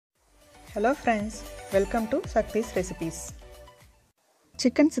Hello friends, welcome to Shakti's Recipes.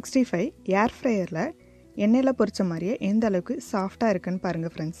 Chicken 65 air fryerல எண்ணெயில பொரிச்ச மாதிரியே எந்த அளவுக்கு சாஃப்ட்டா இருக்குன்னு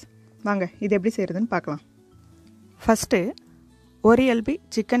பாருங்க फ्रेंड्स. வாங்க இது எப்படி செய்யறதுன்னு பார்க்கலாம். ஃபர்ஸ்ட் ஒரு எல்பி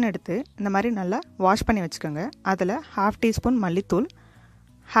சிக்கன் எடுத்து இந்த மாதிரி நல்லா வாஷ் பண்ணி வச்சுக்கோங்க. அதில் 1/2 டீஸ்பூன் மல்லித்தூள்,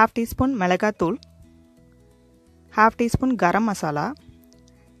 1/2 டீஸ்பூன் மிளகாத்தூள், 1/2 teaspoon garam masala,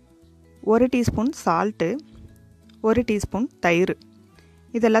 1 teaspoon salt, 1 teaspoon தயிர்,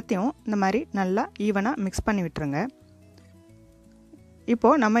 இது எல்லாத்தையும் இந்த மாதிரி நல்லா ஈவனாக மிக்ஸ் பண்ணி விட்டுருங்க.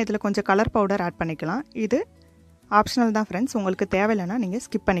 இப்போது நம்ம இதில் கொஞ்சம் கலர் பவுடர் ஆட் பண்ணிக்கலாம். இது ஆப்ஷனல் தான் ஃப்ரெண்ட்ஸ், உங்களுக்கு தேவையில்லைன்னா நீங்கள்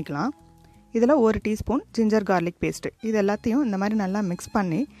ஸ்கிப் பண்ணிக்கலாம். இதில் 1 டீஸ்பூன் ஜிஞ்சர் கார்லிக் பேஸ்ட்டு, இது எல்லாத்தையும் இந்த மாதிரி நல்லா மிக்ஸ்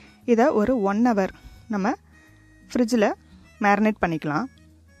பண்ணி இதை ஒரு 1 hour நம்ம ஃப்ரிட்ஜில் மேரினேட் பண்ணிக்கலாம்.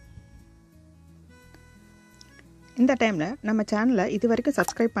 இந்த டைமில் நம்ம சேனலை இது வரைக்கும்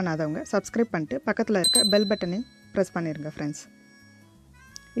சப்ஸ்கிரைப் பண்ணாதவங்க சப்ஸ்கிரைப் பண்ணிட்டு பக்கத்தில் இருக்க பெல் பட்டனையும் ப்ரெஸ் பண்ணிடுங்க ஃப்ரெண்ட்ஸ்.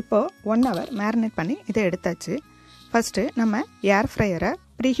 இப்போது 1 hour மேரினேட் பண்ணி இதை எடுத்தாச்சு. ஃபஸ்ட்டு நம்ம ஏர் ஃப்ரையரை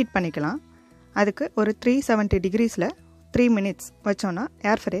ப்ரீஹீட் பண்ணிக்கலாம். அதுக்கு ஒரு 370 degreesல 3 minutes வச்சோன்னா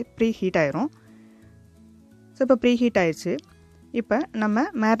ஏர் ஃப்ரையர் ப்ரீஹீட் ஆயிரும். ஸோ இப்போ ப்ரீஹீட் ஆயிடுச்சு. இப்போ நம்ம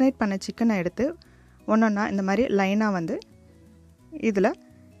மேரினேட் பண்ண சிக்கனை எடுத்து ஒன்றா இந்த மாதிரி லைனாக வந்து இதில்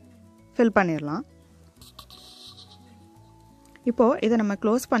ஃபில் பண்ணிடலாம். இப்போது இதை நம்ம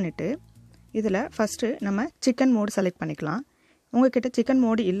க்ளோஸ் பண்ணிவிட்டு இதில் ஃபஸ்ட்டு நம்ம சிக்கன் மோடு செலக்ட் பண்ணிக்கலாம். உங்கள்கிட்ட சிக்கன்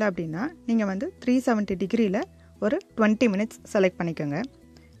மோடு இல்லை அப்படின்னா நீங்கள் வந்து 370 degreeல ஒரு 20 minutes செலக்ட் பண்ணிக்கோங்க.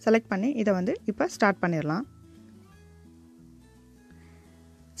 செலக்ட் பண்ணி இதை வந்து இப்போ ஸ்டார்ட் பண்ணிடலாம்.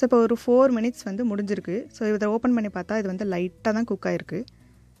 ஸோ இப்போ ஒரு 4 minutes வந்து முடிஞ்சிருக்கு. ஸோ இதை ஓப்பன் பண்ணி பார்த்தா இது வந்து லைட்டாக தான் குக் ஆகிருக்கு.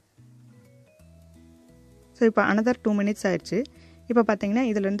 ஸோ இப்போ another 2 minutes ஆயிடுச்சு. இப்போ பார்த்தீங்கன்னா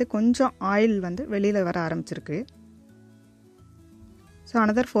இதிலேருந்து கொஞ்சம் ஆயில் வந்து வெளியில் வர ஆரம்பிச்சிருக்கு. ஸோ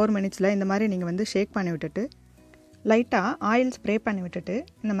another 4 minutesல இந்த மாதிரி நீங்கள் வந்து ஷேக் பண்ணி விட்டுட்டு லைட்டாக ஆயில் ஸ்ப்ரே பண்ணி விட்டுட்டு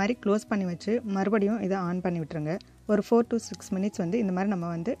இந்த மாதிரி க்ளோஸ் பண்ணி வச்சு மறுபடியும் இதை ஆன் பண்ணி விட்டுருங்க. ஒரு 4 to 6 minutes வந்து இந்த மாதிரி நம்ம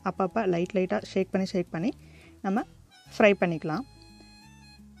வந்து அப்பப்போ லைட்டாக ஷேக் பண்ணி நம்ம ஃப்ரை பண்ணிக்கலாம்.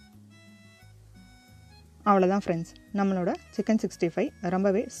 அவ்வளோதான் ஃப்ரெண்ட்ஸ், நம்மளோட சிக்கன் 65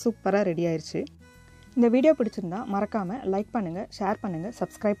 ரொம்பவே சூப்பராக ரெடி ஆயிடுச்சு. இந்த வீடியோ பிடிச்சிருந்தா மறக்காமல் லைக் பண்ணுங்கள், ஷேர் பண்ணுங்கள்,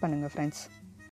 சப்ஸ்கிரைப் பண்ணுங்கள் ஃப்ரெண்ட்ஸ்.